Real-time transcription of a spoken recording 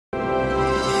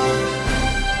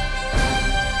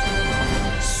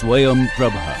Swayam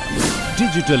Prabha.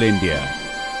 Digital India.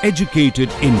 Educated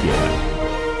India.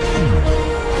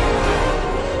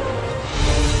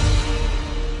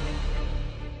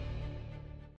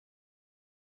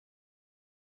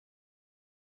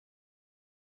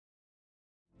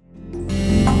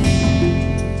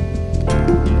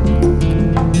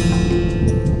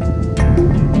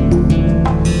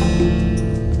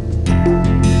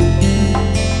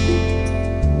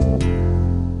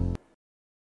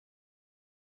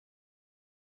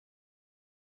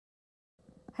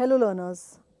 Hello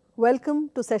learners, welcome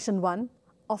to session 1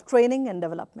 of Training and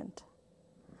Development.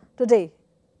 Today,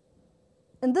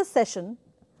 in this session,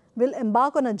 we'll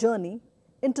embark on a journey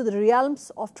into the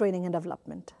realms of training and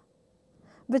development,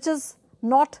 which is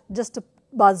not just a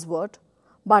buzzword,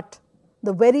 but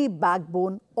the very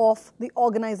backbone of the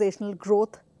organizational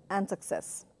growth and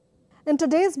success. In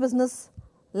today's business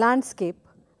landscape,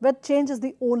 where change is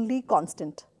the only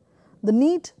constant, the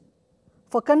need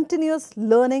for continuous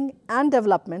learning and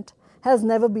development has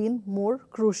never been more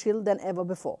crucial than ever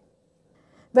before.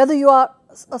 Whether you are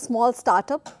a small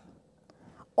startup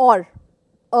or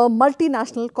a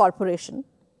multinational corporation,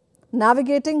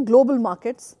 navigating global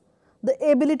markets, the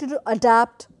ability to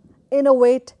adapt,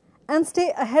 innovate, and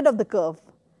stay ahead of the curve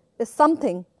is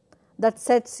something that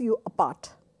sets you apart,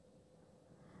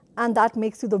 and that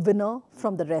makes you the winner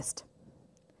from the rest.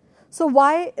 So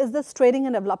why is this training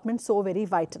and development so very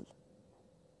vital?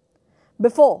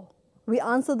 Before we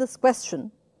answer this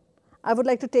question, I would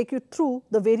like to take you through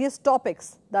the various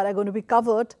topics that are going to be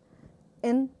covered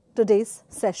in today's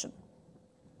session.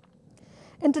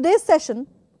 In today's session,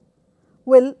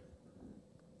 we'll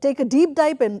take a deep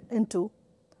dive into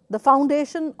the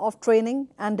foundation of training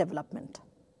and development,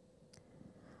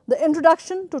 the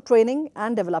introduction to training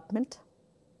and development,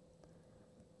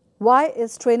 why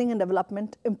is training and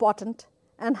development important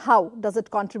and how does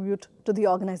it contribute to the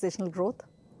organizational growth,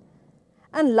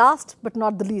 and last but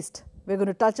not the least, we are going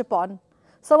to touch upon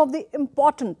some of the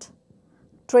important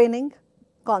training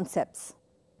concepts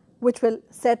which will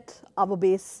set our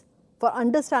base for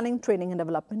understanding training and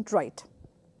development right.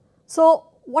 So,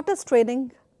 what is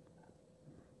training?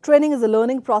 Training is a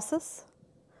learning process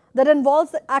that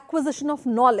involves the acquisition of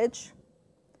knowledge,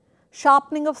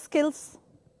 sharpening of skills,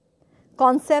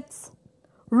 concepts,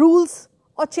 rules,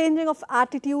 or changing of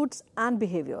attitudes and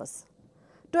behaviors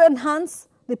to enhance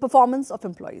the performance of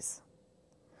employees.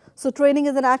 So, training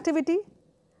is an activity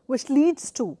which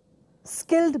leads to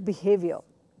skilled behavior.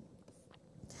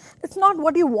 It's not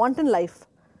what you want in life,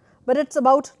 but it's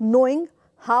about knowing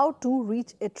how to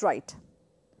reach it right.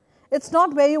 It's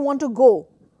not where you want to go,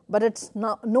 but it's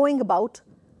knowing about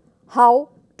how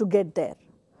to get there.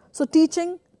 So,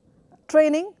 teaching,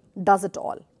 training does it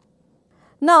all.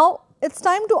 Now, it's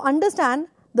time to understand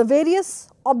the various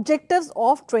objectives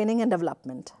of training and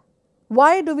development.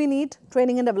 Why do we need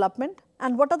training and development,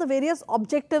 and what are the various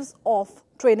objectives of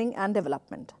training and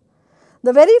development?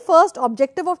 The very first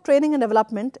objective of training and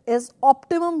development is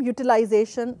optimum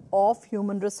utilization of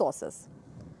human resources.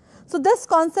 So, this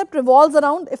concept revolves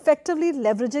around effectively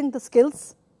leveraging the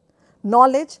skills,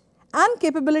 knowledge and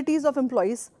capabilities of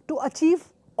employees to achieve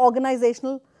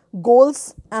organizational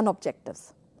goals and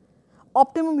objectives.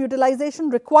 Optimum utilization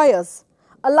requires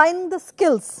aligning the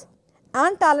skills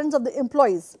and talents of the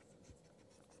employees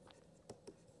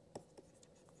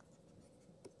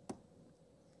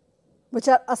which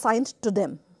are assigned to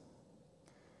them.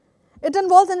 It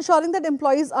involves ensuring that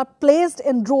employees are placed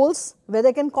in roles where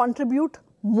they can contribute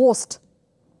most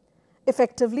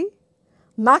effectively,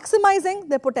 maximizing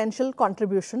their potential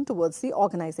contribution towards the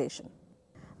organization.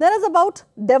 Then is about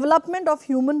development of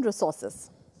human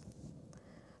resources.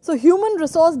 So, human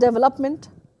resource development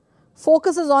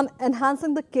focuses on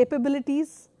enhancing the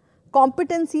capabilities,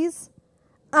 competencies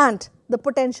and the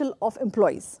potential of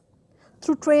employees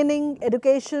through training,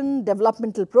 education,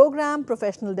 developmental program,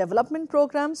 professional development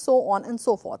program, so on and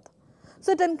so forth.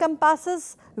 So, it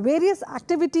encompasses various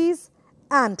activities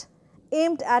and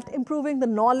aimed at improving the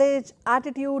knowledge,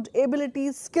 attitude,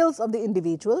 abilities, skills of the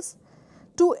individuals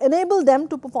to enable them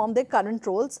to perform their current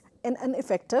roles in an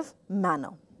effective manner.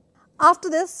 After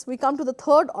this, we come to the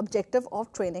third objective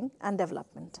of training and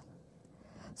development.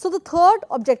 So, the third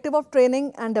objective of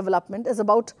training and development is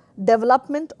about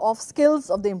development of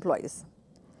skills of the employees.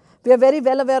 We are very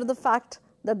well aware of the fact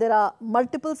that there are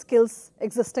multiple skills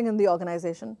existing in the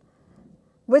organization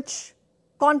which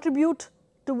contribute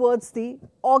towards the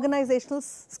organizational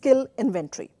skill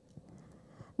inventory.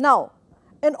 Now,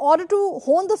 in order to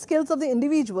hone the skills of the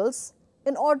individuals,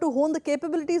 in order to hone the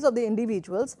capabilities of the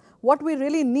individuals, what we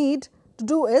really need to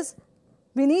do is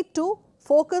we need to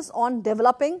focus on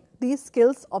developing these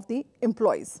skills of the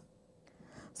employees.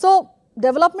 So,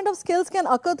 development of skills can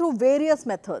occur through various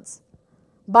methods.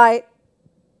 By,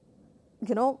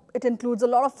 it includes a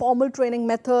lot of formal training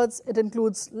methods, it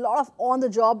includes a lot of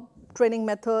on-the-job training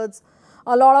methods,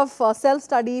 a lot of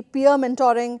self-study, peer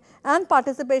mentoring and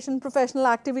participation in professional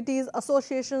activities,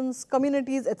 associations,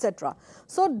 communities, etc.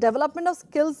 So, development of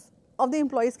skills of the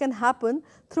employees can happen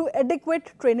through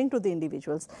adequate training to the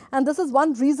individuals, and this is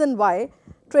one reason why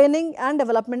training and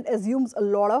development assumes a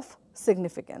lot of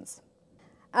significance.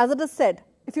 As it is said,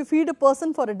 if you feed a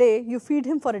person for a day, you feed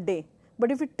him for a day, but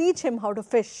if you teach him how to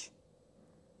fish,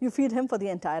 you feed him for the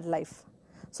entire life.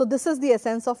 So, this is the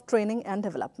essence of training and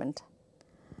development.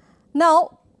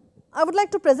 Now, I would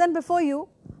like to present before you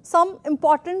some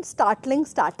important startling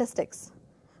statistics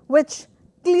which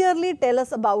clearly tell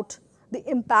us about the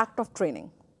impact of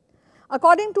training.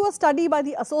 According to a study by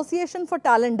the Association for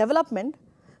Talent Development,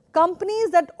 companies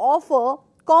that offer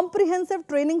comprehensive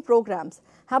training programs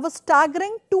have a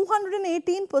staggering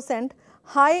 218%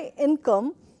 high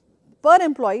income per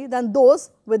employee than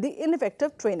those with the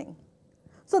ineffective training.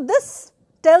 So, this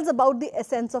tells about the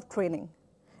essence of training.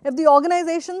 If the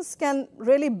organizations can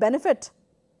really benefit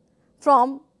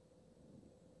from,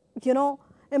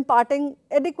 imparting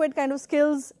adequate kind of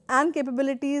skills and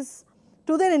capabilities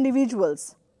to their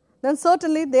individuals, then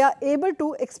certainly they are able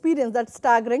to experience that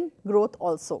staggering growth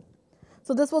also.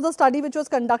 So, this was a study which was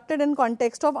conducted in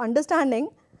context of understanding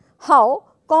how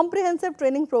comprehensive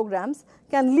training programs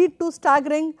can lead to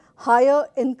staggering higher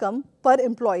income per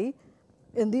employee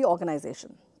in the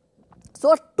organization.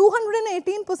 So, a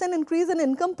 218% increase in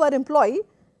income per employee,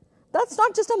 that is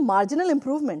not just a marginal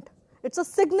improvement, it is a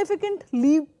significant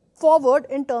leap forward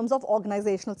in terms of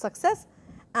organizational success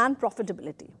and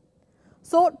profitability.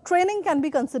 So, training can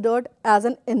be considered as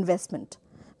an investment,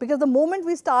 because the moment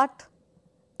we start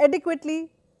adequately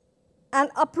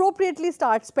and appropriately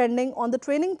start spending on the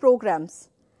training programs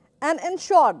and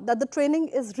ensure that the training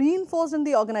is reinforced in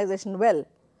the organization well,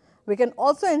 we can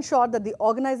also ensure that the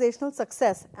organizational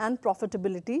success and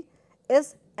profitability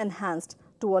is enhanced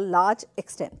to a large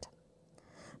extent.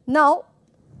 Now,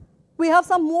 we have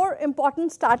some more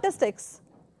important statistics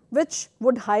which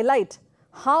would highlight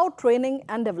how training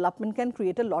and development can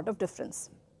create a lot of difference.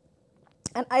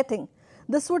 And I think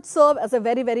this would serve as a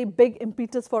very, very big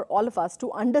impetus for all of us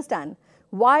to understand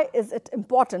why is it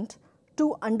important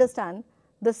to understand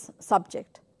this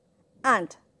subject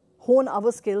and hone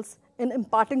our skills in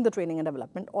imparting the training and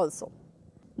development also.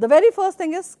 The very first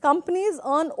thing is companies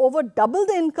earn over double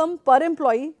the income per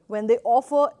employee when they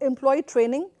offer employee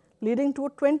training, leading to a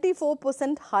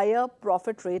 24% higher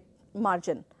profit rate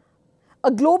margin. A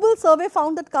global survey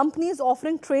found that companies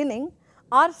offering training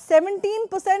are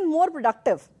 17% more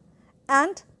productive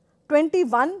and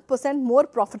 21% more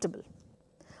profitable.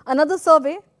 Another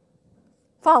survey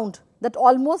found that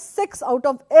almost 6 out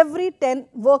of every 10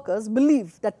 workers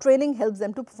believe that training helps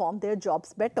them to perform their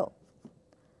jobs better,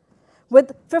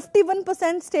 with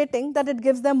 51% stating that it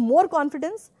gives them more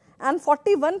confidence and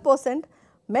 41%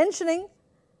 mentioning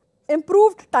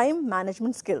improved time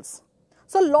management skills.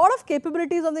 So, a lot of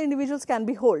capabilities of the individuals can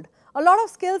be honed. A lot of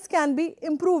skills can be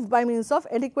improved by means of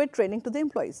adequate training to the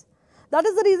employees. That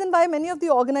is the reason why many of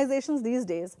the organizations these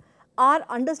days are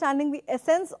understanding the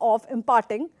essence of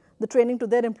imparting the training to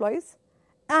their employees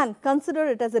and consider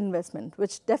it as an investment,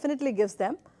 which definitely gives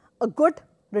them a good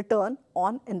return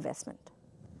on investment.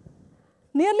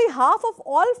 Nearly half of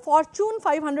all Fortune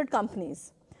 500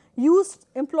 companies use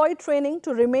employee training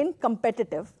to remain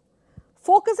competitive,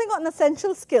 focusing on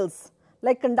essential skills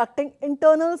like conducting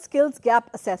internal skills gap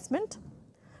assessment,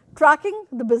 tracking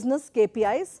the business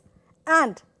KPIs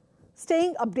and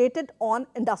staying updated on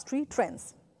industry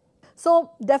trends.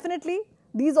 So, definitely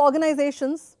these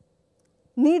organizations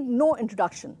need no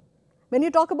introduction. When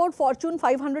you talk about Fortune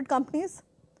 500 companies,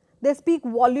 they speak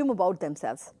volume about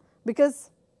themselves because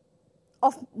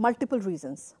of multiple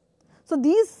reasons. So,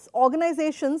 these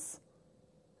organizations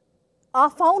are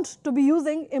found to be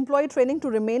using employee training to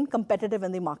remain competitive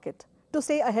in the market, to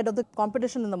stay ahead of the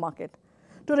competition in the market,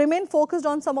 to remain focused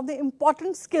on some of the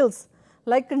important skills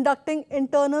like conducting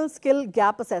internal skill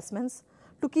gap assessments,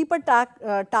 to keep a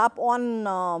tap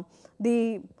on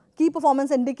the key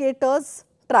performance indicators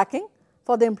tracking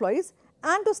for the employees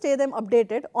and to stay them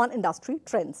updated on industry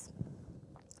trends.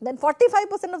 Then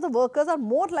 45% of the workers are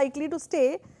more likely to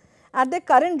stay at their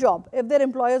current job if their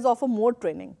employers offer more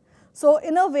training. So,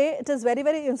 in a way it is very,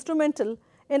 very instrumental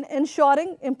in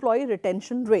ensuring employee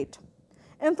retention rate,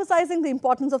 emphasizing the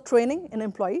importance of training in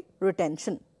employee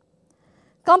retention.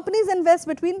 Companies invest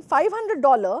between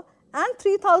 $500 and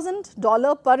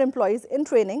 $3,000 per employees in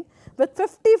training, with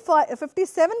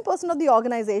 57% of the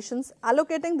organizations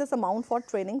allocating this amount for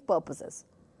training purposes.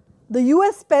 the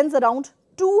US spends around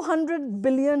 $200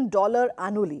 billion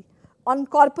annually on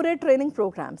corporate training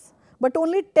programs, but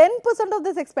only 10% of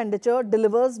this expenditure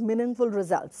delivers meaningful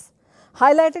results,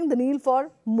 highlighting the need for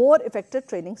more effective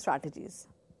training strategies.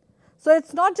 So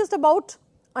it's not just about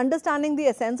understanding the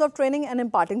essence of training and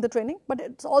imparting the training, but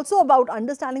it's also about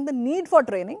understanding the need for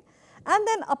training and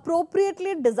then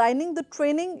appropriately designing the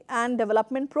training and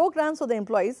development programs for the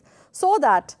employees so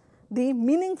that the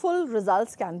meaningful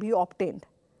results can be obtained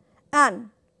and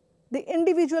the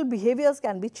individual behaviors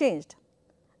can be changed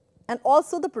and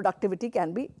also the productivity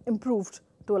can be improved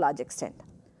to a large extent.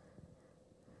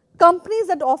 Companies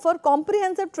that offer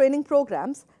comprehensive training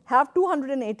programs have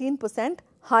 218%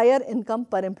 higher income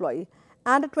per employee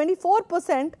and a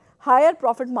 24% higher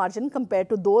profit margin compared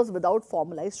to those without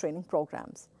formalized training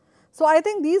programs. So I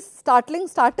think these startling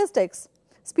statistics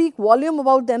speak volume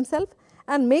about themselves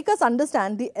and make us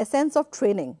understand the essence of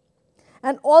training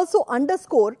and also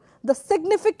underscore the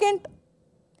significant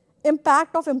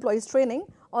impact of employees' training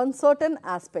on certain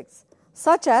aspects,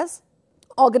 such as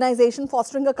organization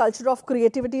fostering a culture of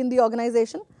creativity in the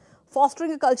organization,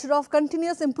 fostering a culture of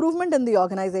continuous improvement in the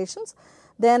organizations.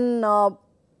 Then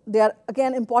they are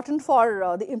again important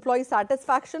for the employee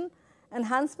satisfaction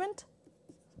enhancement.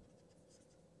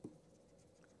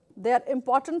 They are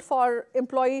important for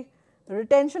employee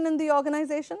retention in the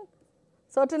organization.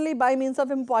 Certainly by means of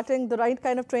imparting the right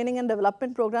kind of training and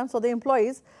development programs for the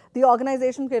employees, the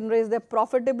organization can raise their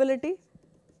profitability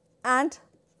and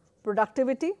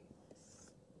productivity,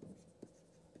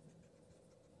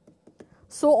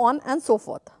 so on and so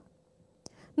forth.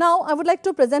 Now, I would like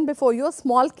to present before you a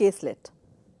small caselet.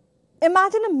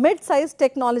 Imagine a mid-sized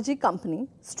technology company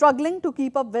struggling to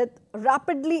keep up with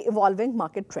rapidly evolving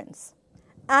market trends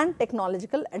and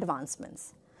technological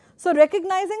advancements. So,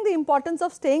 recognizing the importance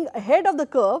of staying ahead of the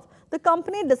curve, the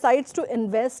company decides to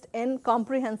invest in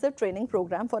comprehensive training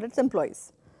program for its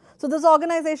employees. So, this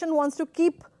organization wants to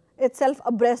keep itself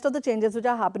abreast of the changes which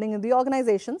are happening in the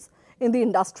organizations, in the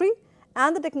industry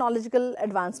and the technological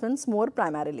advancements more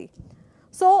primarily.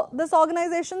 So, this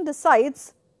organization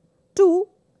decides to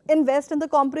invest in the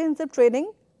comprehensive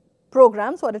training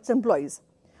programs for its employees.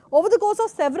 Over the course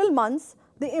of several months,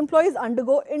 the employees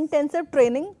undergo intensive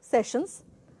training sessions,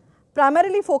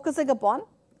 primarily focusing upon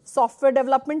software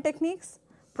development techniques,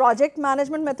 project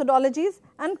management methodologies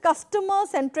and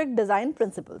customer-centric design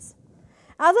principles.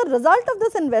 As a result of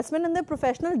this investment in their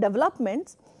professional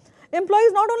developments,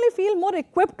 employees not only feel more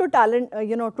equipped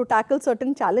to tackle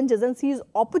certain challenges and seize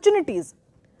opportunities,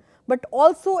 but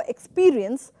also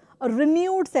experience a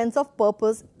renewed sense of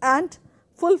purpose and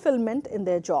fulfillment in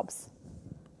their jobs,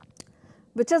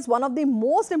 which is one of the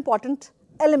most important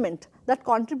elements that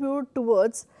contribute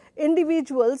towards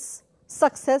individuals'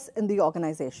 success in the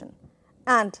organization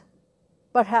and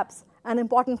perhaps an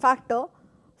important factor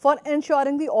for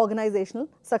ensuring the organizational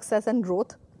success and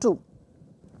growth too.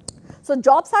 So,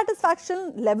 job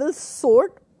satisfaction levels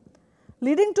soared,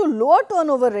 leading to lower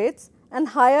turnover rates and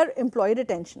higher employee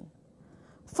retention.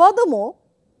 Furthermore,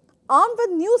 armed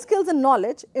with new skills and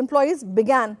knowledge, employees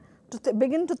begin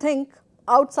to think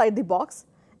outside the box,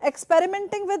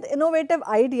 experimenting with innovative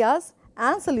ideas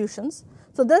and solutions.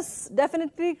 So, this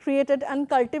definitely created and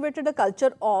cultivated a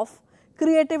culture of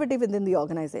creativity within the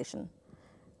organization,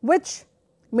 which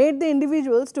made the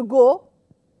individuals to go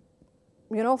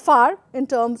far in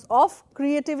terms of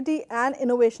creativity and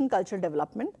innovation culture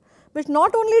development, which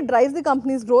not only drives the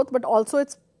company's growth, but also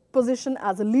its position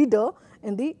as a leader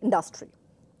in the industry.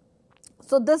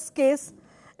 So, this case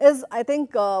is, I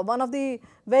think, one of the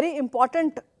very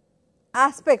important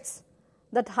aspects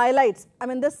that highlights,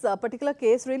 this particular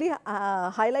case really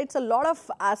highlights a lot of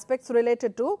aspects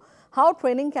related to how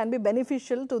training can be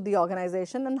beneficial to the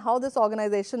organization and how this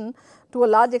organization to a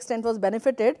large extent was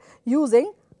benefited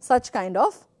using such kind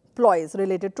of ploys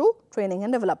related to training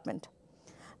and development.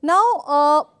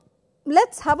 Now, let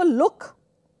us have a look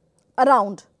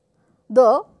around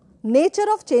the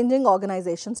nature of changing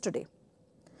organizations today.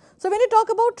 So, when you talk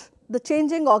about the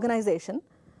changing organization,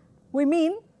 we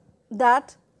mean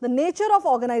that the nature of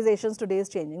organizations today is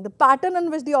changing. The pattern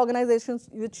in which the organizations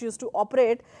which used to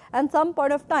operate and some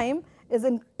point of time is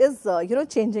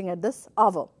changing at this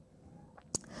hour.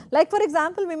 Like for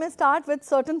example, we may start with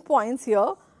certain points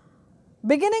here,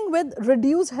 beginning with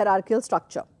reduced hierarchical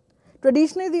structure.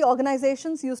 Traditionally, the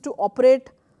organizations used to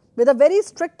operate with a very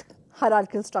strict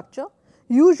hierarchical structure.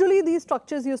 Usually, these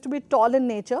structures used to be tall in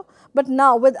nature, but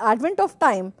now with advent of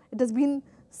time, it has been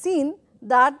seen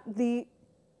that the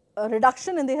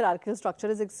reduction in the hierarchical structure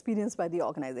is experienced by the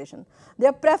organization. They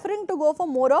are preferring to go for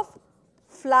more of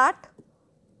flat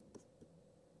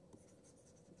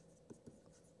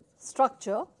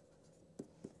structure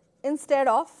instead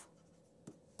of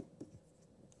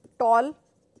tall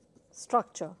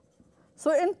structure.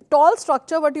 So, in tall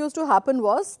structure what used to happen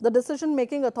was the decision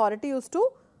making authority used to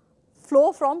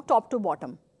flow from top to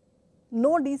bottom.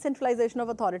 No decentralization of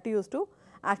authority used to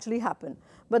actually happen.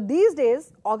 But these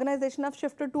days organizations have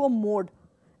shifted to a mode.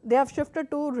 They have shifted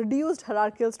to reduced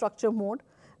hierarchical structure mode,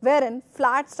 wherein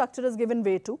flat structure is given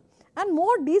way to, and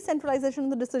more decentralization in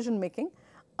the decision making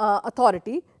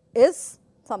authority is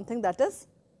something that is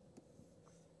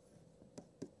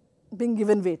being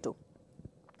given way to.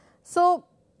 So,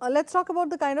 let us talk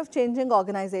about the kind of changing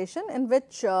organization in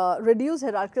which reduced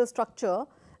hierarchical structure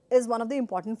is one of the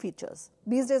important features.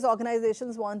 These days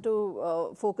organizations want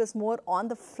to focus more on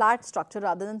the flat structure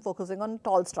rather than focusing on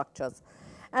tall structures.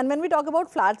 And when we talk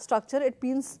about flat structure, it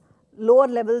means lower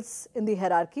levels in the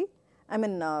hierarchy, I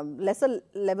mean lesser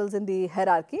levels in the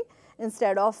hierarchy,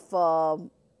 instead of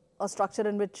a structure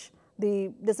in which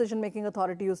the decision making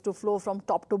authority used to flow from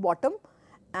top to bottom,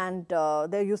 and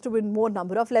there used to be more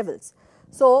number of levels.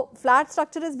 So, flat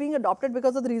structure is being adopted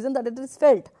because of the reason that it is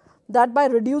felt that by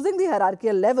reducing the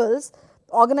hierarchical levels,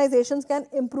 organizations can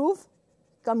improve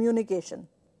communication.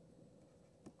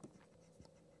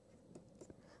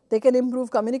 They can improve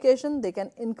communication, they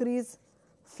can increase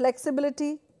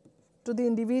flexibility to the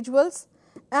individuals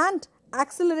and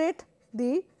accelerate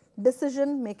the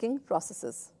decision making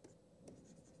processes.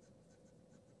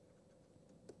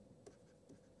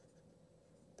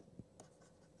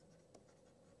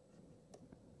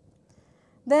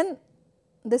 Then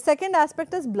the second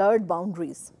aspect is blurred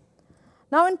boundaries.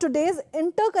 Now, in today's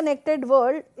interconnected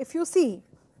world, if you see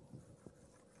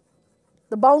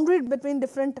the boundary between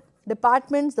different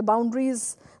departments, the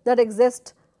boundaries that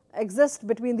exist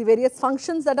between the various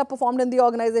functions that are performed in the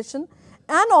organization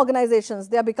and organizations,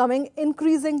 they are becoming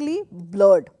increasingly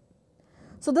blurred.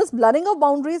 So, this blurring of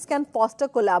boundaries can foster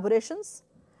collaborations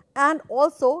and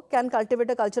also can cultivate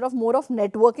a culture of more of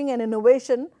networking and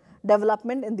innovation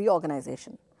development in the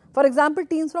organization. For example,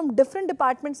 teams from different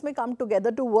departments may come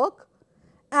together to work,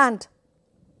 and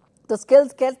the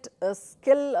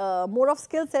more of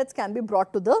skill sets can be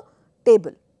brought to the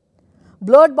table.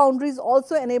 Blurred boundaries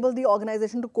also enable the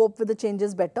organization to cope with the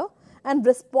changes better and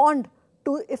respond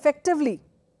to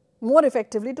more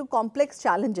effectively to complex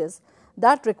challenges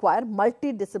that require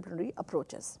multidisciplinary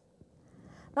approaches.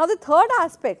 Now, the third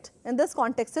aspect in this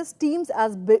context is teams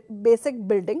as basic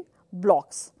building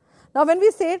blocks. Now, when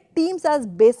we say teams as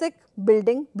basic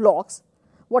building blocks,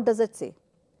 what does it say?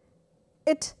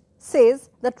 It says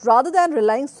that rather than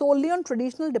relying solely on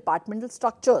traditional departmental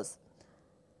structures,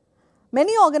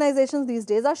 many organizations these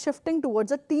days are shifting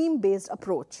towards a team-based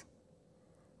approach,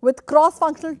 with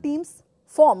cross-functional teams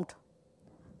formed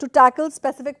to tackle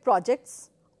specific projects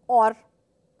or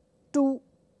to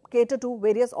cater to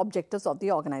various objectives of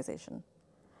the organization.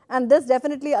 And this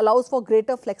definitely allows for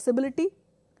greater flexibility.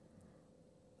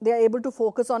 They are able to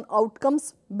focus on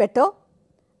outcomes better,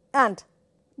 and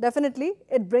definitely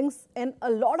it brings in a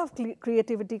lot of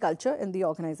creativity culture in the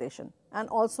organization and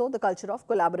also the culture of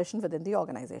collaboration within the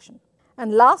organization.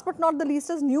 And last but not the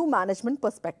least is new management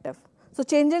perspective. So,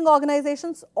 changing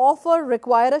organizations often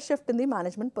require a shift in the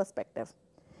management perspective.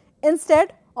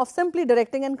 Instead of simply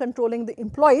directing and controlling the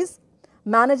employees,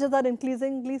 managers are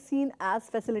increasingly seen as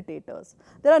facilitators.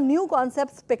 There are new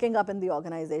concepts picking up in the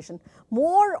organization.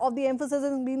 More of the emphasis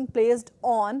is being placed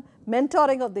on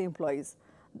mentoring of the employees.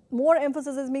 More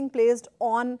emphasis is being placed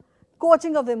on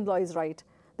coaching of the employees, right?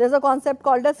 There is a concept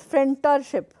called as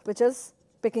friendship, which is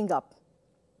picking up.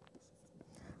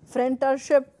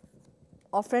 Friendship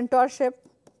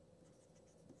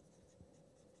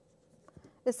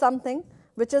is something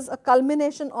which is a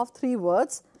culmination of three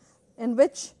words, in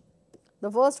which the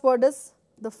first word is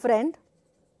the friend,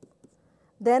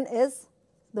 then is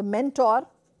the mentor,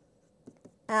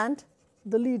 and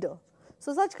the leader.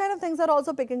 So, such kind of things are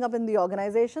also picking up in the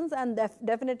organizations, and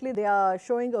definitely they are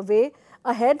showing a way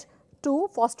ahead to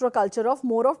foster a culture of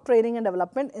more of training and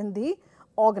development in the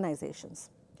organizations.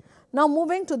 Now,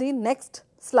 moving to the next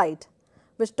slide,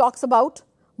 which talks about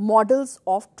models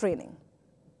of training.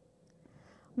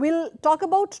 We will talk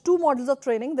about two models of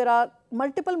training. There are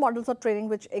multiple models of training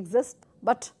which exist,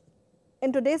 but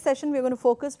in today's session we are going to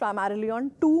focus primarily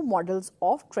on two models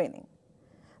of training.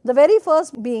 The very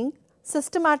first being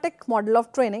systematic model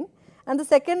of training, and the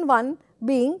second one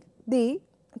being the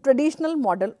traditional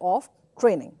model of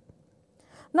training.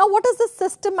 Now, what is the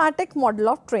systematic model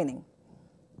of training?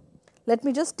 Let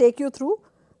me just take you through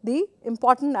the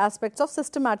important aspects of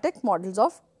systematic models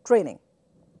of training.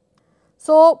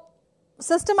 So,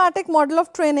 systematic model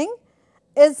of training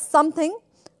is something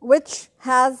which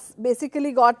has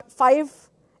basically got 5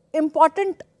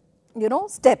 important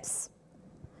steps.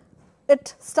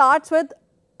 It starts with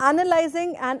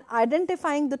analyzing and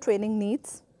identifying the training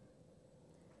needs.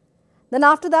 Then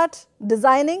after that,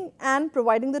 designing and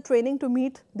providing the training to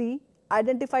meet the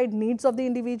identified needs of the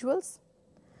individuals.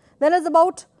 Then it's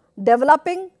about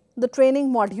developing the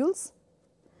training modules,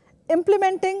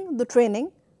 implementing the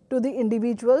training to the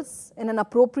individuals in an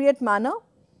appropriate manner,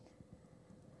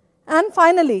 and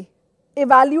finally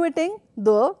evaluating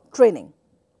the training.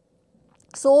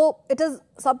 So, it is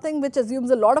something which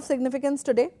assumes a lot of significance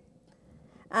today,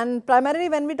 and primarily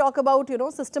when we talk about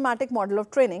systematic model of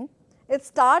training, it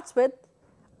starts with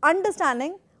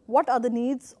understanding what are the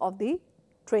needs of the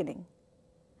training.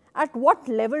 At what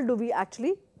level do we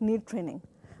actually need training?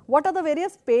 What are the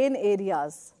various pain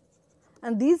areas?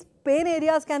 And these pain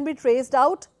areas can be traced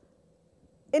out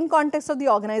in context of the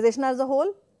organization as a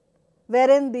whole,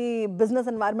 wherein the business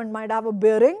environment might have a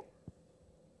bearing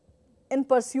in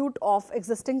pursuit of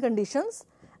existing conditions,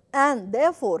 and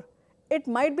therefore it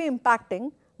might be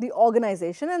impacting the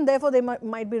organization, and therefore they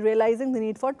might be realizing the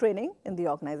need for training in the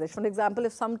organization. For example,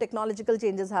 if some technological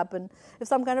changes happen, if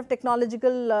some kind of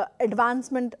technological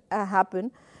advancement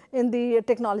happen in the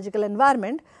technological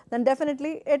environment, then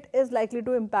definitely it is likely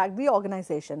to impact the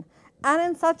organization. And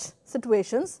in such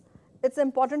situations, it is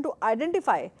important to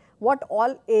identify what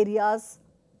all areas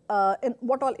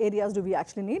do we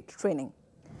actually need training.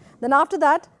 Then after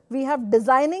that, we have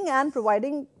designing and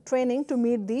providing training to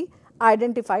meet the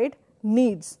identified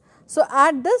needs. So,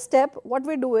 at this step, what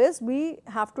we do is we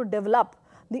have to develop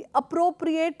the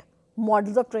appropriate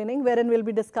models of training, wherein we will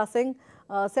be discussing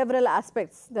several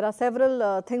aspects. There are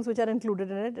several things which are included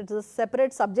in it. It is a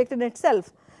separate subject in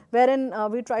itself, wherein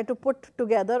we try to put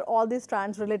together all these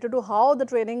strands related to how the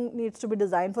training needs to be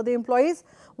designed for the employees,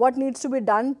 what needs to be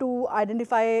done to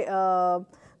identify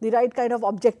the right kind of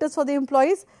objectives for the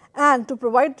employees, and to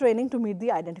provide training to meet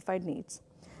the identified needs.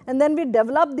 And then we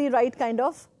develop the right kind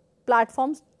of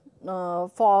platforms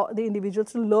for the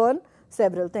individuals to learn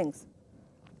several things.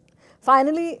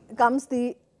 Finally comes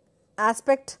the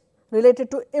aspect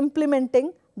related to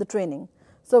implementing the training.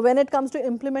 So, when it comes to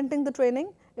implementing the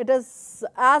training, it is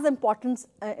as important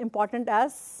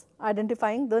as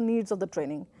identifying the needs of the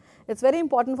training. It is very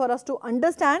important for us to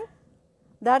understand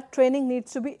that training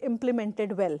needs to be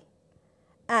implemented well.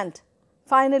 And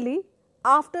finally,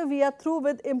 after we are through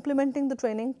with implementing the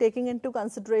training, taking into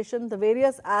consideration the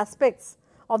various aspects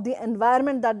of the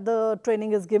environment that the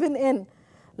training is given in,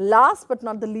 last but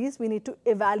not the least, we need to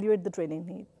evaluate the training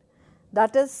need.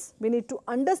 That is, we need to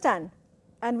understand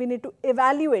and we need to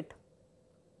evaluate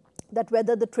that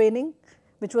whether the training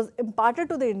which was imparted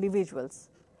to the individuals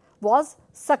was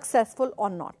successful or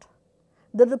not.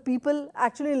 Did the people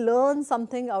actually learn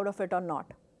something out of it or not?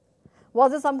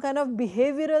 Was there some kind of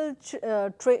behavioral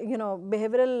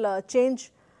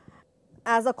change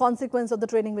as a consequence of the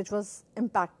training which was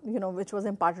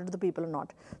imparted to the people or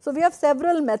not? So, we have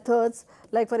several methods,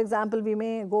 like for example, we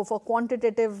may go for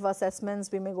quantitative assessments,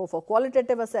 we may go for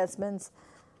qualitative assessments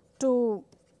to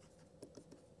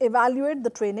evaluate the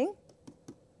training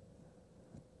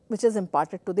which is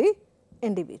imparted to the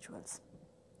individuals.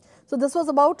 So, this was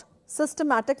about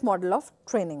systematic model of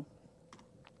training.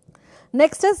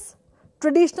 Next is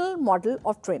traditional model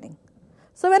of training.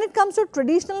 So, when it comes to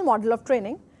traditional model of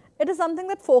training, it is something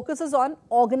that focuses on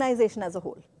organization as a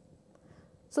whole.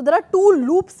 So, there are two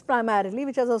loops primarily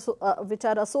which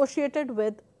are associated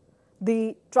with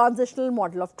the transitional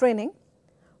model of training,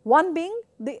 one being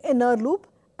the inner loop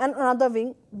and another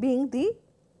being the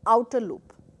outer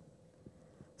loop.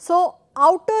 So,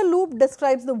 outer loop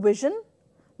describes the vision,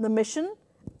 the mission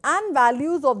and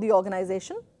values of the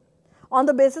organization, on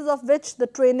the basis of which the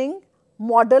training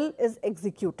model is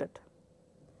executed.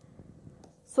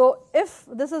 So, if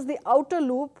this is the outer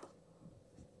loop,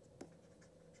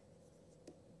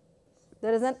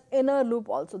 there is an inner loop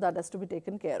also that has to be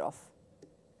taken care of.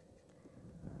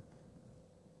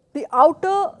 The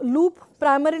outer loop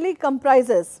primarily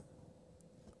comprises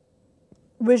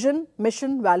vision,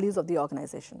 mission, values of the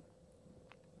organization.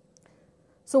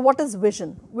 So, what is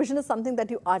vision? Vision is something that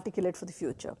you articulate for the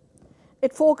future.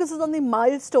 It focuses on the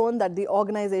milestone that the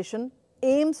organization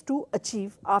aims to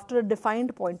achieve after a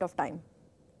defined point of time.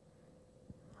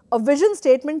 A vision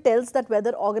statement tells that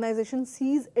whether organization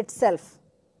sees itself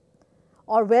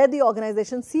or where the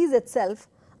organization sees itself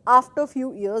after a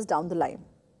few years down the line.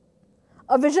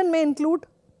 A vision may include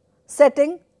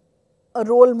setting a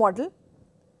role model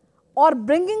or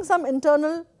bringing some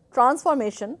internal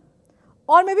transformation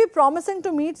or maybe promising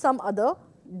to meet some other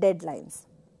deadlines.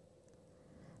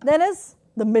 Then is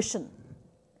the mission.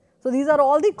 So, these are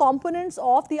all the components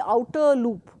of the outer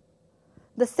loop.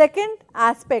 The second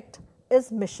aspect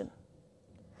is mission.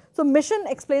 So mission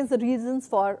explains the reasons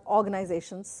for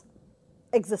organization's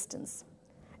existence.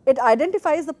 It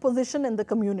identifies the position in the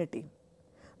community.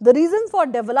 The reason for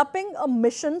developing a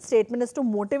mission statement is to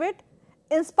motivate,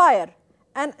 inspire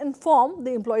and inform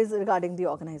the employees regarding the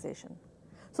organization.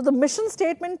 So the mission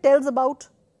statement tells about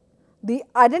the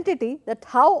identity, that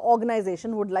how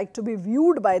organization would like to be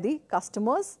viewed by the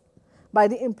customers, by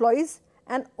the employees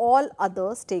and all other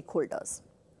stakeholders.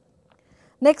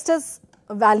 Next is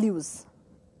values.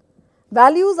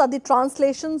 Values are the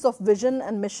translations of vision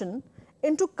and mission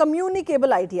into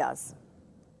communicable ideas.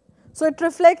 So it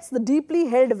reflects the deeply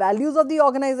held values of the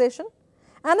organization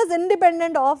and is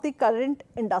independent of the current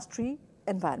industry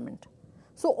environment.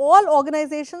 So all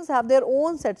organizations have their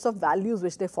own sets of values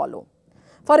which they follow.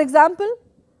 For example,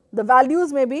 the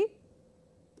values may be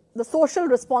the social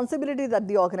responsibility that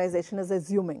the organization is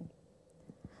assuming,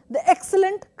 the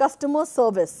excellent customer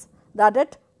service that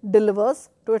it delivers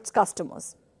to its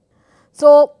customers.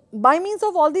 So by means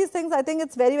of all these things, I think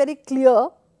it's very, very clear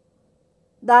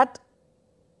that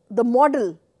the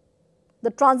model, the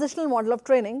transitional model of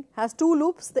training has two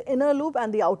loops, the inner loop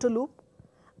and the outer loop.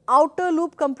 Outer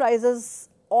loop comprises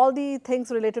all the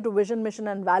things related to vision, mission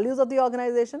and values of the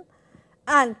organization,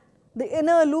 and the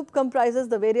inner loop comprises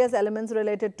the various elements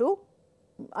related to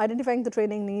identifying the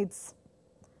training needs,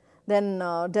 then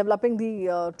developing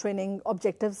the training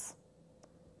objectives,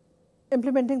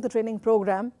 implementing the training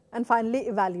program and finally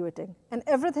evaluating, and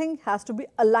everything has to be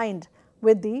aligned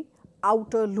with the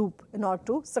outer loop in order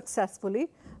to successfully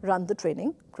run the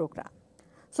training program.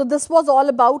 So this was all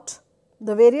about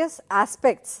the various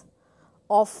aspects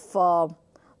of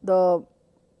the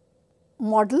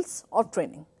models of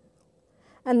training.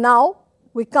 And now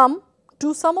we come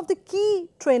to some of the key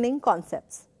training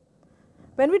concepts.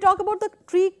 When we talk about the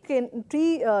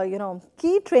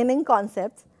key training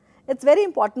concepts, it's very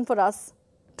important for us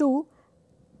to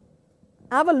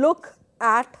have a look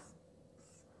at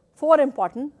 4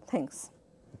 important things.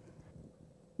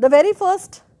 The very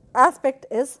first aspect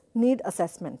is need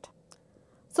assessment.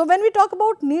 So when we talk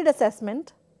about need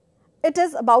assessment, it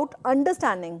is about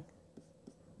understanding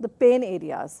the pain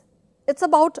areas. It's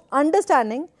about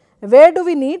understanding where do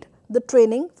we need the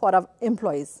training for our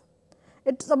employees.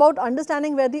 It's about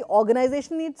understanding where the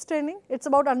organization needs training. It's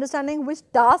about understanding which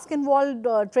task involved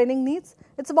training needs.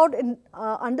 It's about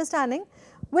understanding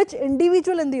which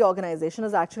individual in the organization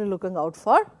is actually looking out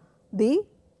for the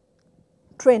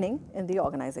training in the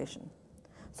organization.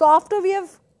 So after we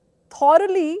have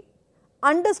thoroughly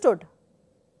understood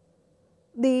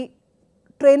the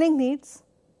training needs,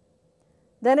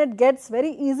 then it gets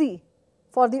very easy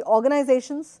for the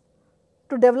organizations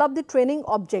to develop the training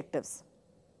objectives.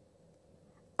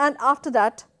 And after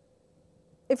that,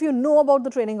 if you know about the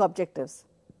training objectives,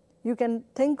 you can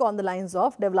think on the lines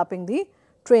of developing the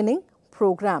training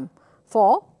program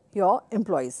for your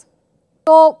employees.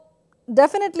 So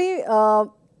definitely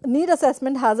need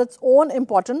assessment has its own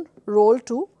important role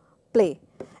to play,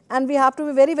 and we have to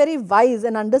be very, very wise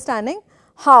in understanding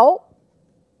how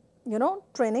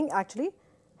training actually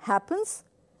happens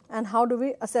and how do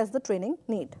we assess the training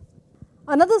need.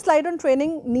 Another slide on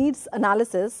training needs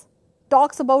analysis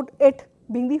talks about it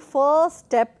being the first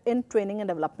step in training and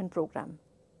development program.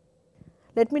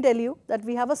 Let me tell you that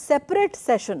we have a separate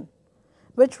session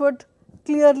which would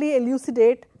clearly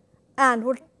elucidate and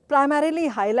would primarily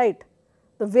highlight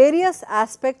the various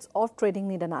aspects of training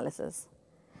need analysis,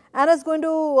 and is going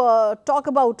to talk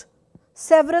about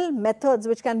several methods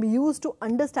which can be used to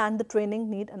understand the training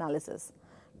need analysis.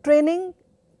 Training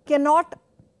cannot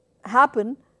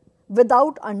happen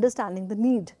without understanding the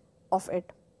need of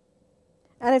it,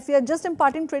 and if we are just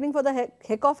imparting training for the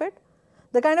heck of it,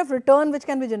 the kind of return which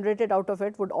can be generated out of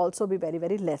it would also be very,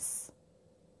 very less.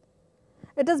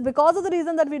 It is because of the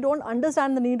reason that we don't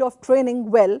understand the need of training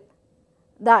well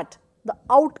that the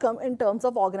outcome in terms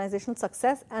of organizational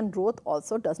success and growth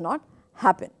also does not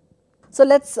happen. So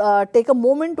let's take a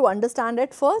moment to understand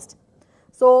it first.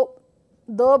 So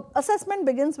the assessment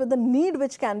begins with the need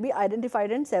which can be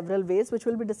identified in several ways, which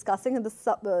we'll be discussing in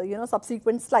the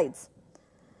subsequent slides.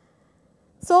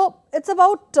 So it's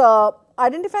about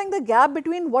identifying the gap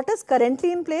between what is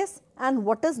currently in place and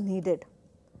what is needed.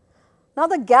 Now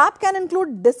the gap can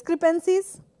include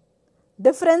discrepancies,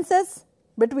 differences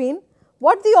between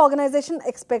what the organization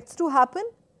expects to happen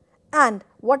and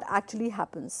what actually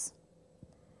happens.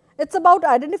 It's about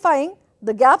identifying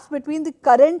the gaps between the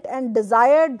current and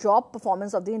desired job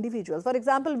performance of the individuals. For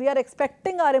example, we are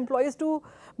expecting our employees to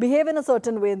behave in a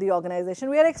certain way in the organization.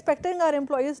 We are expecting our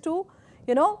employees to,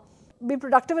 be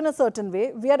productive in a certain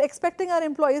way. We are expecting our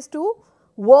employees to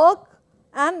work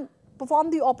and perform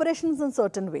the operations in a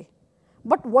certain way.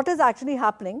 but what is actually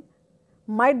happening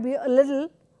might be a little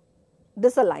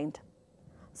disaligned.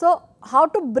 So, how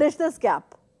to bridge this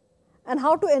gap and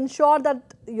how to ensure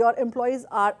that your employees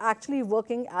are actually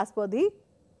working as per the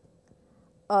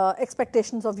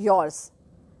expectations of yours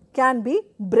can be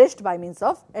bridged by means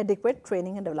of adequate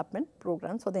training and development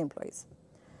programs for the employees.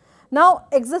 Now,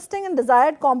 existing and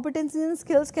desired competencies and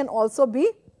skills can also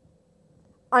be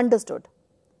understood.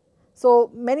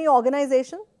 So, many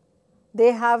organizations,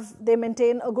 they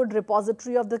maintain a good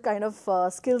repository of the kind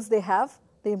of skills they have,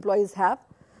 the employees have.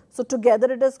 So,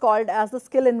 together it is called as the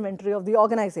skill inventory of the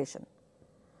organization.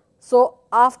 So,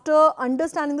 after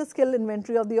understanding the skill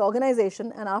inventory of the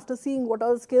organization and after seeing what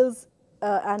are the skills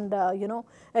and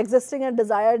existing and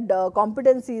desired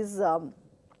competencies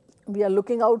we are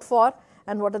looking out for,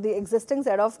 and what are the existing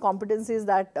set of competencies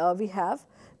that we have,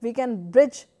 we can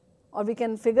bridge or we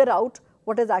can figure out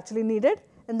what is actually needed,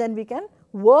 and then we can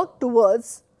work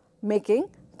towards making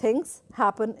things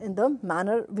happen in the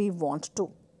manner we want to.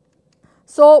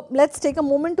 So, let us take a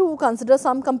moment to consider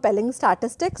some compelling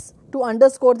statistics to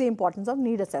underscore the importance of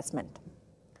need assessment.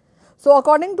 So,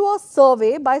 according to a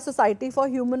survey by Society for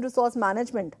Human Resource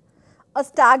Management, a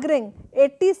staggering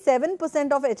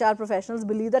 87% of HR professionals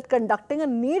believe that conducting a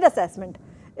need assessment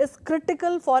is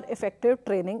critical for effective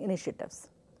training initiatives.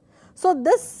 So,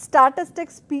 this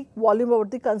statistics speak volume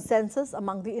about the consensus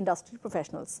among the industry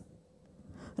professionals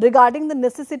regarding the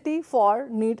necessity for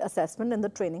need assessment in the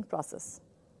training process.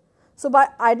 So, by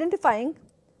identifying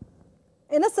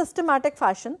in a systematic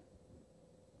fashion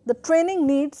the training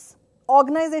needs,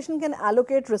 organization can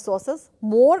allocate resources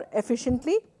more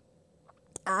efficiently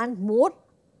and more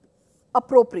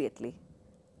appropriately,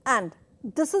 and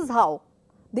this is how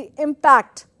the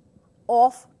impact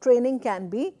of training can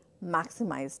be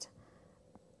maximized.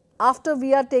 After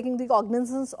we are taking the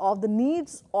cognizance of the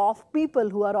needs of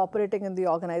people who are operating in the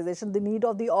organization, the need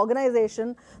of the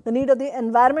organization, the need of the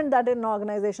environment that an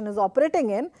organization is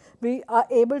operating in, we are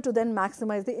able to then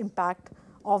maximize the impact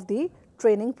of the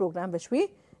training program which we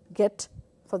get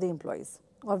for the employees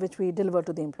or which we deliver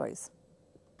to the employees.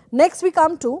 Next, we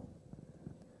come to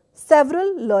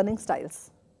several learning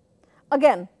styles.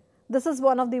 Again, this is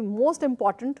one of the most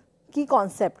important key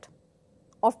concept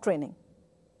of training,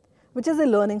 which is a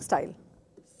learning style.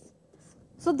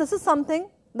 So, this is something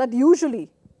that usually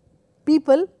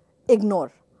people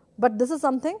ignore, but this is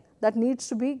something that needs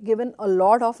to be given a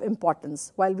lot of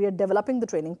importance while we are developing the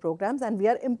training programs and we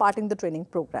are imparting the training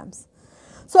programs.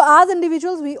 So, as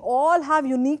individuals, we all have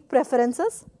unique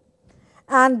preferences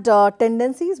and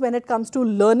tendencies when it comes to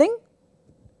learning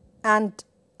and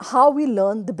how we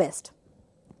learn the best.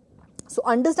 So,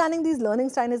 understanding these learning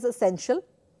styles is essential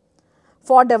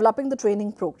for developing the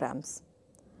training programs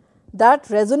that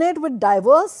resonate with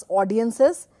diverse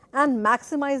audiences and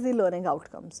maximize the learning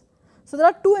outcomes. So, there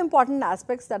are two important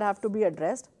aspects that have to be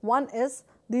addressed. One is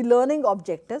the learning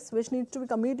objectives, which needs to be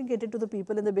communicated to the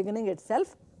people in the beginning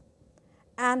itself,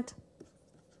 and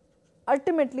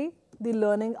ultimately the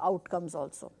learning outcomes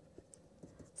also.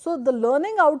 So, the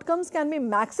learning outcomes can be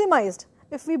maximized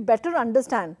if we better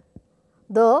understand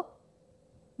the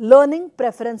learning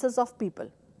preferences of people.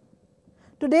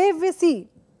 Today, if we see,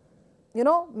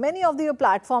 many of the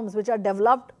platforms which are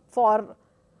developed for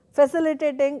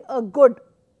facilitating a good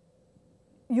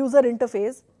user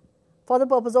interface for the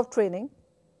purpose of training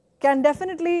can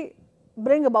definitely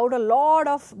bring about a lot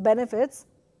of benefits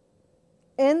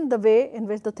in the way in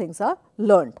which the things are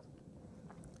learned.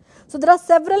 So, there are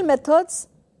several methods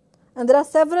and there are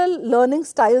several learning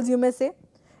styles, you may say,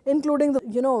 including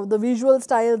the visual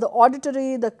style, the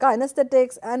auditory, the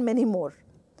kinesthetics, and many more.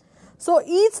 So,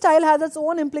 each style has its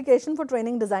own implication for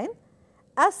training design,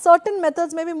 as certain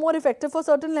methods may be more effective for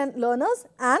certain learners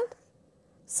and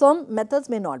some methods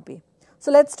may not be. So,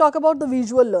 let us talk about the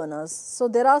visual learners. So,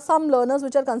 there are some learners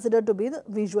which are considered to be the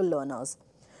visual learners.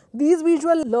 These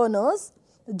visual learners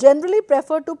generally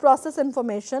prefer to process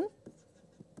information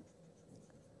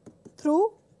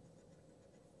through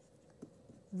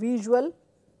visual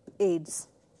aids,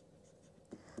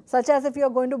 such as if you are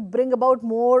going to bring about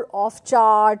more of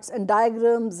charts and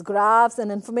diagrams, graphs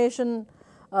and information,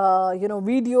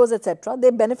 videos, etc. They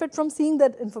benefit from seeing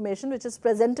that information which is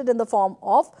presented in the form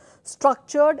of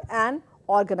structured and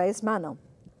organized manner.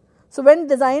 So, when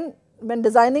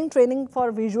designing training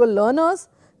for visual learners,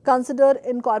 consider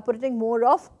incorporating more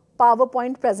of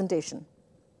PowerPoint presentation.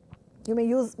 You may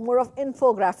use more of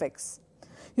infographics.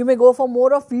 You may go for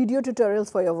more of video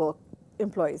tutorials for your work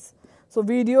employees. So,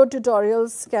 video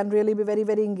tutorials can really be very,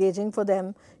 very engaging for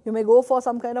them. You may go for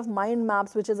some kind of mind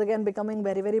maps, which is again becoming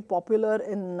very, very popular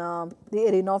in the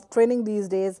arena of training these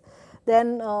days.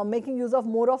 Then making use of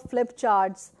more of flip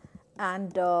charts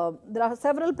and there are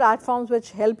several platforms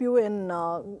which help you in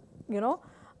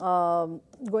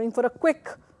going for a quick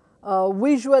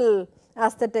visual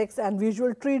aesthetics and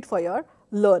visual treat for your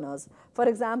learners. For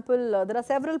example, there are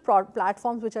several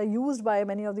platforms which are used by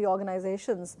many of the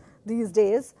organizations these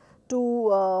days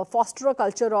to foster a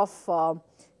culture of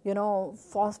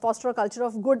foster a culture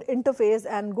of good interface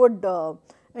and good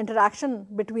interaction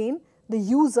between the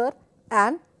user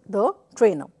and the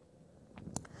trainer.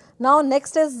 Now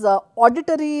next is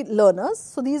auditory learners.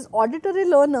 So these auditory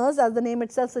learners, as the name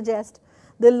itself suggests,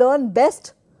 they learn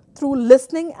best through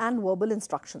listening and verbal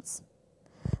instructions.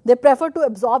 They prefer to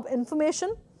absorb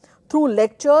information through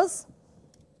lectures.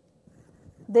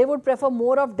 They would prefer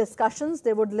more of discussions.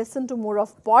 They would listen to more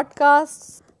of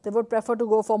podcasts. They would prefer to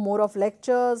go for more of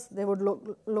lectures. They would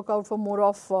look out for more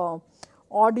of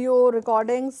audio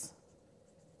recordings,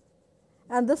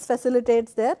 and this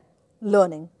facilitates their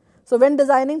learning. So when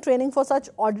designing training for such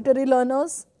auditory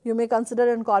learners, you may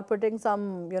consider incorporating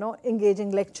some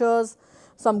engaging lectures,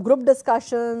 some group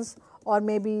discussions, or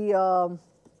maybe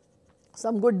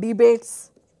some good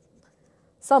debates.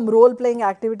 Some role playing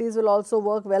activities will also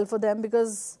work well for them,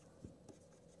 because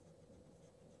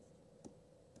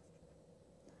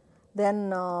then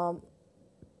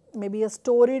maybe a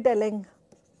storytelling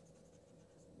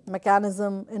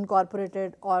mechanism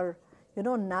incorporated, or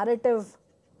narrative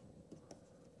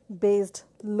based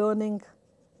learning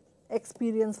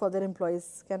experience for their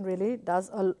employees can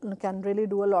really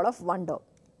do a lot of wonder.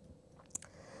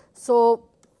 So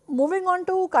moving on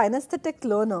to kinesthetic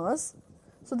learners.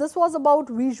 So this was about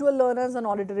visual learners and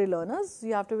auditory learners.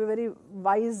 You have to be very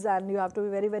wise and you have to be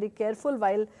very, very careful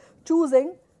while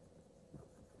choosing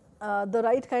the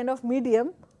right kind of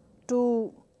medium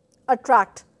to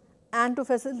attract and to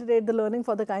facilitate the learning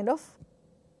for the kind of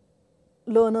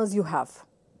learners you have.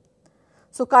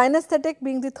 So kinesthetic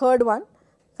being the third one.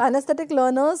 Kinesthetic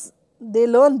learners, they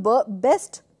learn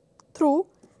best through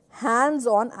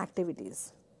hands-on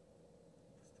activities,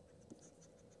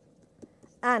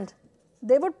 and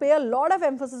they would pay a lot of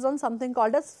emphasis on something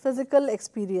called as physical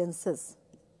experiences.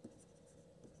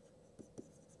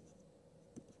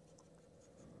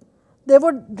 They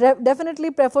would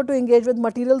definitely prefer to engage with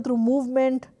material through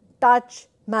movement, touch,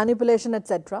 manipulation,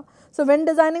 etc. So when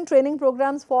designing training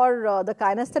programs for the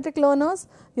kinesthetic learners,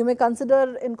 you may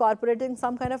consider incorporating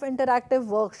some kind of interactive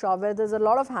workshop where there is a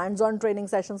lot of hands-on training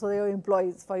sessions for your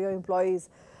employees,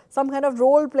 some kind of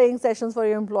role-playing sessions for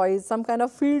your employees, some kind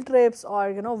of field trips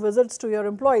or visits to your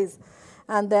employees,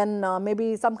 and then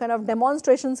maybe some kind of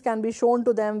demonstrations can be shown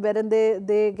to them wherein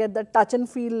they get the touch and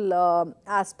feel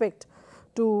aspect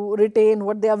to retain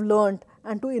what they have learned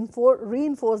and to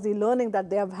reinforce the learning that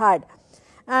they have had.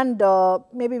 And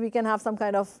maybe we can have some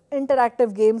kind of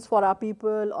interactive games for our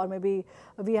people, or maybe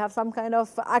we have some kind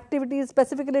of activities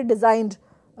specifically designed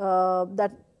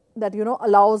that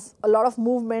allows a lot of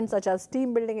movement, such as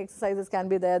team building exercises can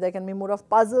be there. There can be more of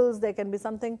puzzles. There can be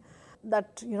something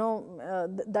that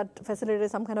that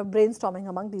facilitates some kind of brainstorming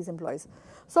among these employees.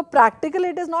 So practically,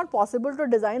 it is not possible to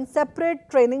design separate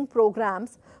training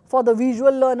programs for the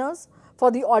visual learners,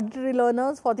 for the auditory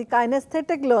learners, for the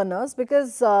kinesthetic learners,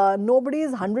 because nobody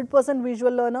is 100%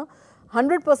 visual learner,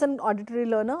 100% auditory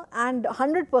learner and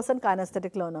 100%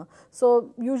 kinesthetic learner.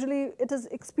 So usually it is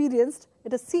experienced,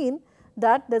 it is seen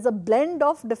that there is a blend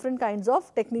of different kinds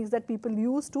of techniques that people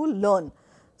use to learn.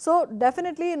 So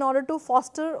definitely, in order to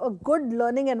foster a good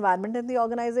learning environment in the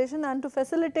organization and to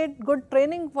facilitate good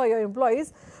training for your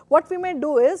employees, what we may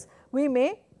do is we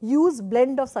may use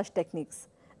blend of such techniques.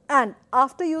 And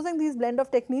after using these blend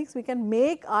of techniques, we can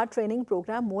make our training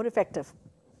program more effective.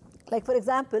 Like for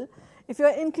example, if you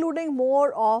are including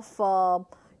more of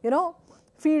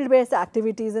field-based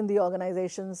activities in the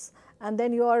organizations, and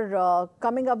then you are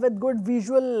coming up with good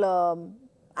visual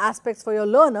aspects for your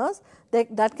learners,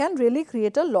 that can really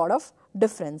create a lot of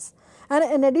difference. And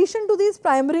in addition to these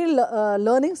primary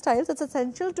learning styles, it's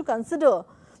essential to consider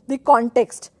the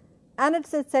context, and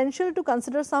it's essential to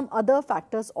consider some other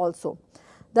factors also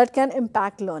that can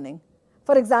impact learning.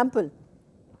 For example,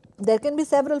 there can be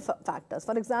several factors.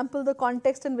 For example, the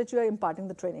context in which you are imparting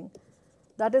the training,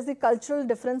 that is the cultural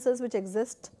differences which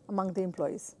exist among the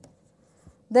employees.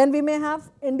 Then we may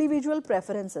have individual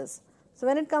preferences. So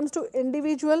when it comes to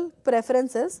individual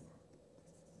preferences,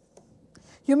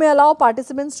 you may allow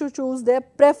participants to choose their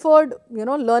preferred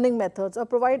learning methods or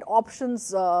provide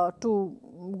options to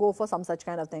go for some such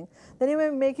kind of thing. Then you may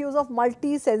make use of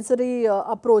multi-sensory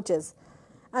approaches,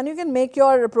 and you can make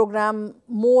your program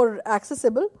more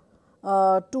accessible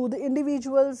to the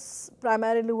individuals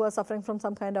primarily who are suffering from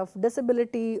some kind of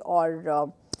disability,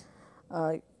 or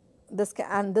this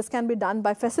can be done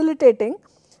by facilitating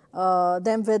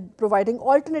them with providing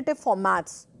alternative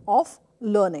formats of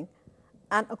learning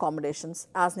and accommodations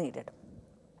as needed.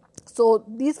 So,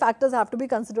 these factors have to be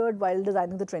considered while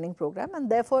designing the training program, and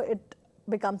therefore, it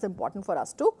becomes important for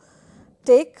us to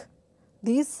take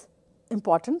these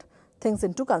important things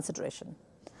into consideration.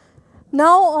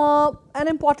 Now, an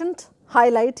important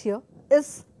highlight here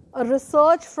is a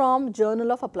research from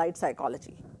Journal of Applied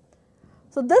Psychology.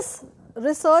 So, this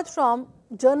research from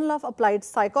Journal of Applied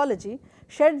Psychology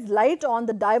sheds light on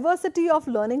the diversity of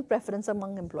learning preference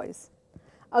among employees.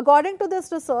 According to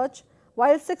this research,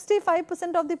 while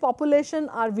 65% of the population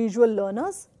are visual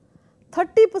learners,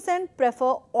 30%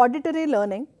 prefer auditory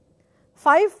learning,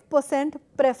 5%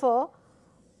 prefer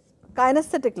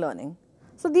kinesthetic learning.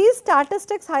 So, these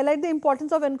statistics highlight the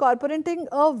importance of incorporating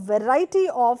a variety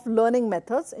of learning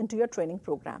methods into your training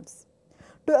programs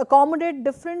to accommodate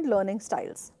different learning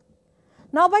styles.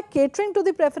 Now, by catering to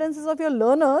the preferences of your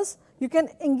learners, you can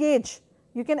engage,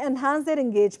 you can enhance their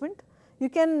engagement, you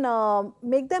can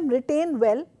make them retain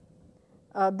well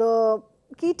the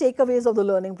key takeaways of the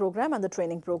learning program and the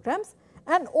training programs,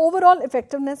 and overall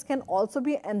effectiveness can also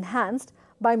be enhanced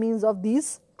by means of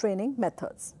these training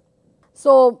methods.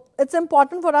 So, it is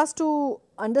important for us to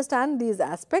understand these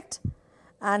aspects,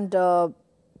 and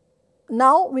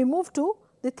now we move to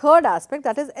the third aspect,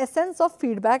 that is essence of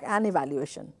feedback and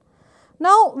evaluation.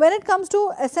 Now, when it comes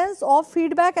to essence of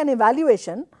feedback and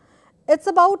evaluation, it is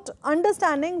about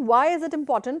understanding why is it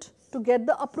important to get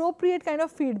the appropriate kind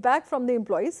of feedback from the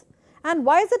employees, and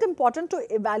why is it important to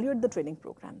evaluate the training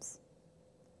programs.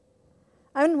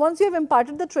 I mean, once you have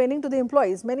imparted the training to the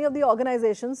employees, many of the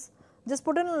organizations just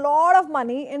put in a lot of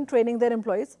money in training their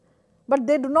employees, but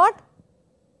they do not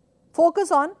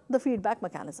focus on the feedback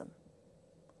mechanism.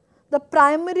 The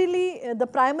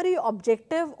primary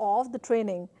objective of the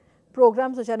training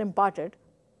programs which are imparted,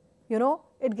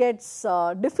 it gets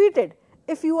defeated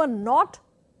if you are not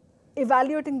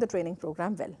evaluating the training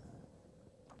program well.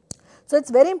 So, it is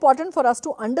very important for us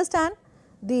to understand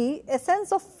the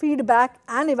essence of feedback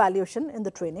and evaluation in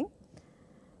the training,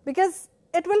 because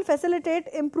it will facilitate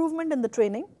improvement in the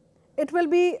training, it will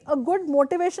be a good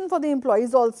motivation for the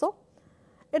employees also,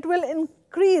 it will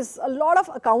increase a lot of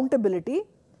accountability.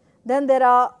 Then there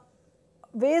are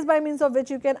ways by means of which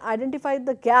you can identify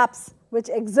the gaps which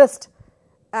exist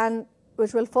and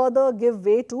which will further give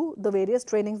way to the various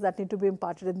trainings that need to be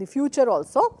imparted in the future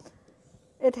also.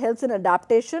 It helps in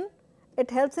adaptation,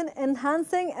 it helps in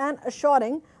enhancing and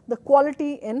assuring the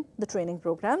quality in the training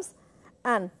programs,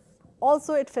 and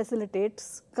also it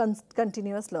facilitates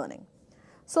continuous learning.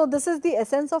 So, this is the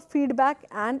essence of feedback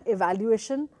and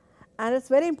evaluation, and it is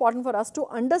very important for us to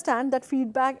understand that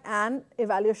feedback and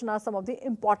evaluation are some of the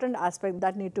important aspects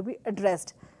that need to be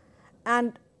addressed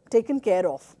and taken care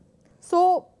of.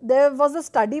 So, there was a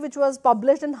study which was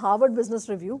published in Harvard Business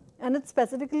Review, and it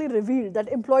specifically revealed that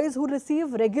employees who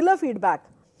receive regular feedback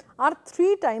are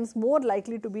 3 times more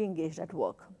likely to be engaged at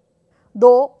work.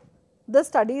 Though this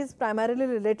study is primarily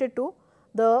related to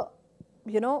the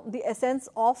essence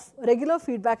of regular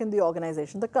feedback in the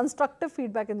organization, the constructive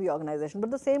feedback in the organization,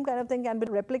 but the same kind of thing can be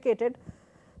replicated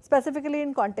specifically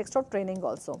in context of training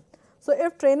also. So,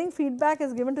 if training feedback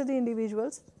is given to the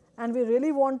individuals and we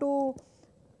really want to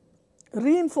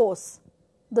reinforce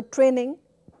the training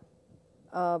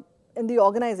in the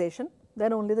organization,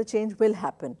 then only the change will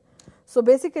happen. So,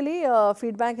 basically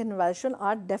feedback and evaluation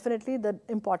are definitely the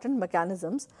important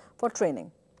mechanisms for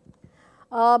training.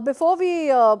 Before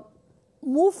we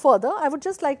move further, I would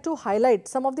just like to highlight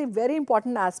some of the very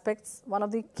important aspects, one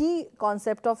of the key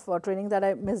concept of training that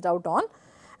I missed out on,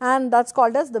 and that is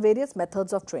called as the various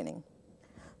methods of training.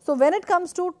 So, when it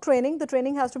comes to training, the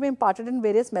training has to be imparted in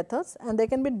various methods, and there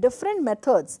can be different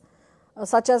methods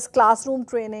such as classroom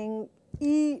training,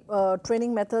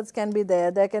 training methods can be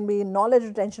there can be knowledge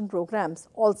retention programs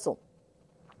also.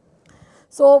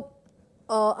 So,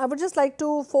 I would just like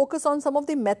to focus on some of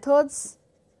the methods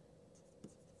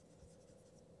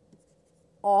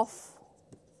of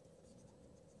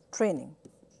training.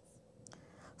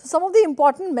 So, some of the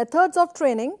important methods of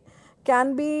training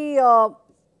can be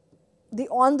the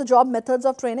on-the-job methods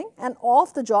of training and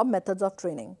off-the-job methods of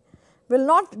training. We will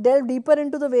not delve deeper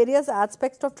into the various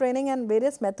aspects of training and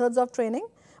various methods of training,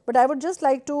 but I would just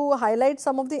like to highlight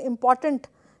some of the important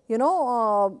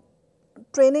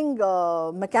training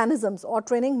mechanisms or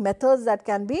training methods that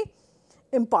can be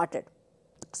imparted.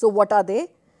 So, what are they,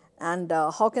 and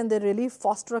how can they really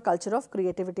foster a culture of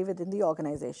creativity within the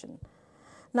organization?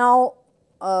 Now,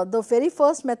 the very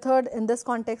first method in this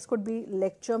context could be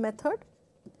lecture method.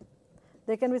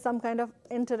 There can be some kind of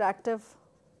interactive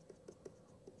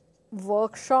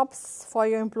workshops for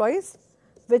your employees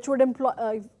which would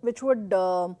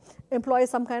employ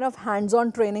some kind of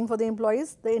hands-on training for the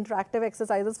employees, the interactive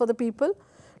exercises for the people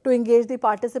to engage the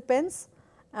participants,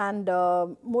 and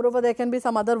moreover there can be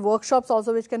some other workshops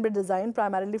also which can be designed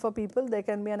primarily for people. There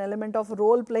can be an element of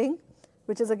role playing,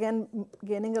 which is again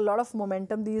gaining a lot of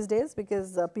momentum these days,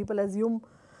 because people assume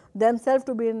themselves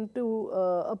to be into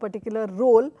a particular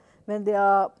role when they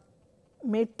are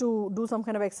made to do some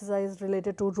kind of exercise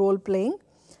related to role playing.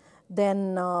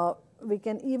 Then we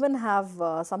can even have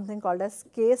something called as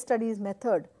case studies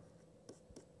method,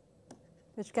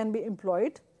 which can be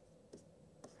employed.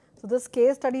 So, this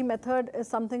case study method is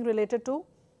something related to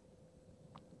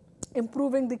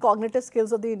improving the cognitive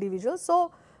skills of the individual.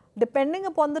 So, depending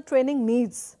upon the training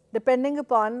needs,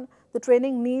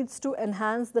 to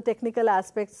enhance the technical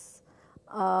aspects,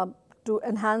 to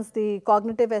enhance the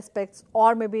cognitive aspects,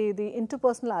 or maybe the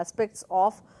interpersonal aspects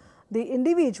of the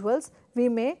individuals, we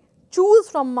may choose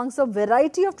from amongst a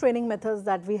variety of training methods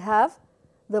that we have,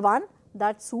 the one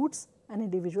that suits an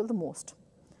individual the most.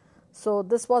 So,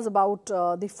 this was about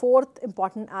the fourth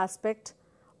important aspect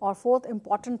or fourth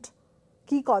important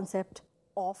key concept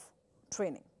of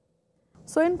training.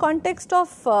 So, in context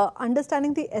of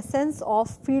understanding the essence of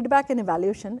feedback and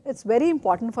evaluation, it is very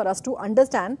important for us to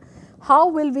understand how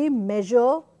will we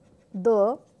measure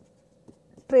the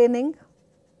training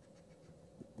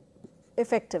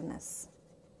effectiveness.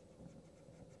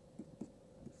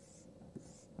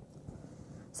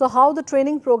 So, how the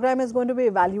training program is going to be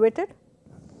evaluated,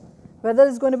 whether it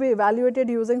is going to be evaluated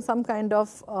using some kind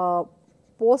of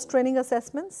post-training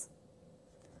assessments,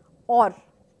 or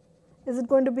is it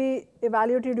going to be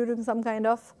evaluated during some kind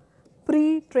of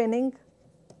pre-training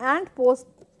and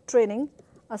post-training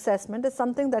assessment, is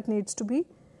something that needs to be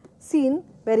seen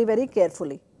very, very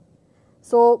carefully.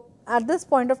 So, at this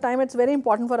point of time, it is very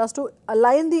important for us to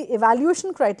align the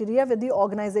evaluation criteria with the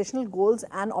organizational goals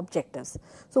and objectives.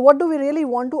 So, what do we really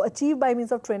want to achieve by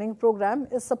means of training program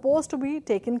is supposed to be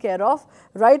taken care of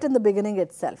right in the beginning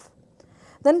itself.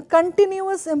 Then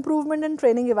continuous improvement in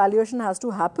training evaluation has to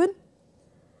happen,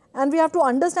 and we have to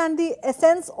understand the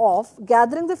essence of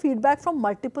gathering the feedback from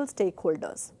multiple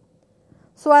stakeholders,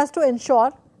 so as to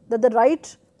ensure that the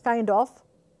right kind of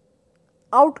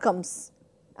outcomes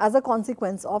as a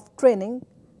consequence of training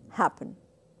happen.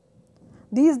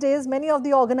 These days, many of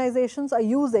the organizations are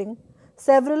using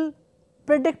several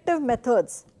predictive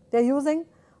methods. They are using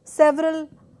several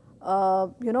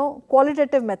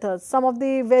qualitative methods, some of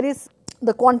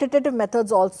the quantitative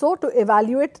methods also, to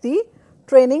evaluate the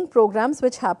training programs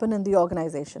which happen in the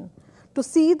organization, to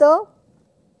see the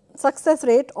success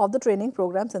rate of the training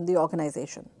programs in the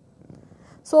organization.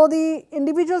 So, the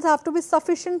individuals have to be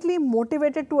sufficiently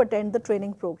motivated to attend the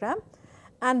training program,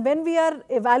 and when we are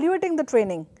evaluating the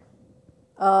training,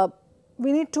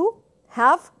 we need to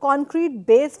have concrete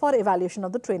base for evaluation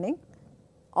of the training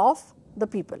of the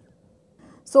people.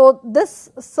 So,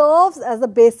 this serves as the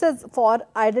basis for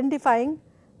identifying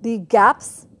the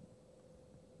gaps,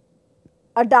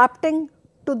 adapting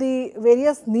to the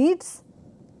various needs,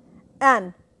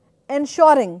 and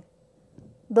ensuring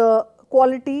the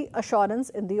quality assurance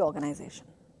in the organization.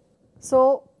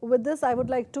 So, with this I would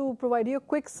like to provide you a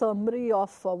quick summary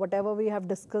of whatever we have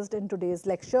discussed in today's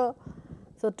lecture.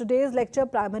 So, today's lecture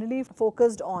primarily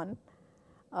focused on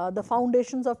the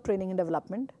foundations of training and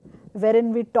development,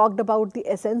 wherein we talked about the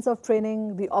essence of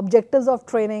training, the objectives of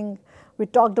training, we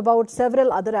talked about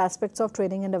several other aspects of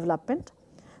training and development.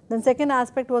 Then second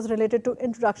aspect was related to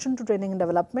introduction to training and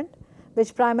development,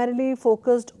 which primarily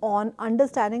focused on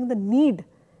understanding the need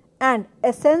and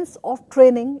essence of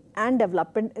training and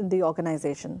development in the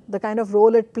organization, the kind of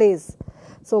role it plays.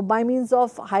 So, by means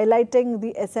of highlighting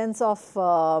the essence of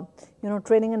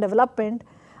training and development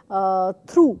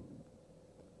through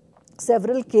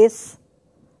several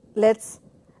caselets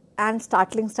and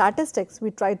startling statistics,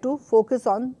 we try to focus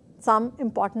on some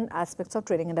important aspects of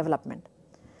training and development.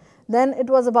 Then it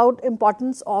was about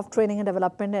importance of training and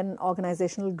development and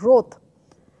organizational growth,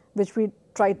 which we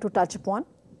tried to touch upon.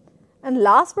 And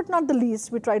last but not the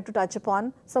least, we tried to touch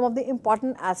upon some of the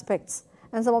important aspects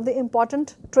and some of the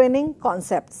important training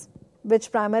concepts, which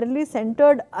primarily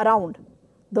centered around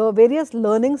the various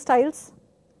learning styles,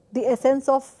 the essence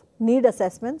of need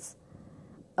assessments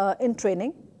in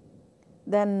training,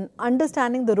 then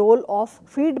understanding the role of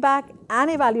feedback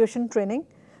and evaluation training,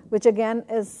 which again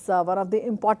is one of the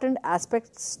important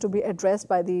aspects to be addressed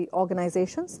by the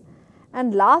organizations.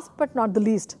 And last but not the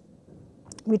least,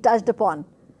 we touched upon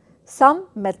some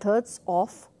methods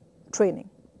of training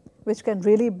which can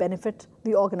really benefit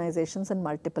the organizations in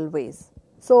multiple ways.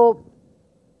 So,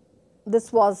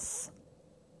 this was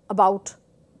about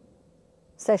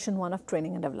session 1 of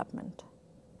training and development.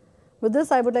 With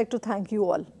this, I would like to thank you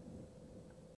all.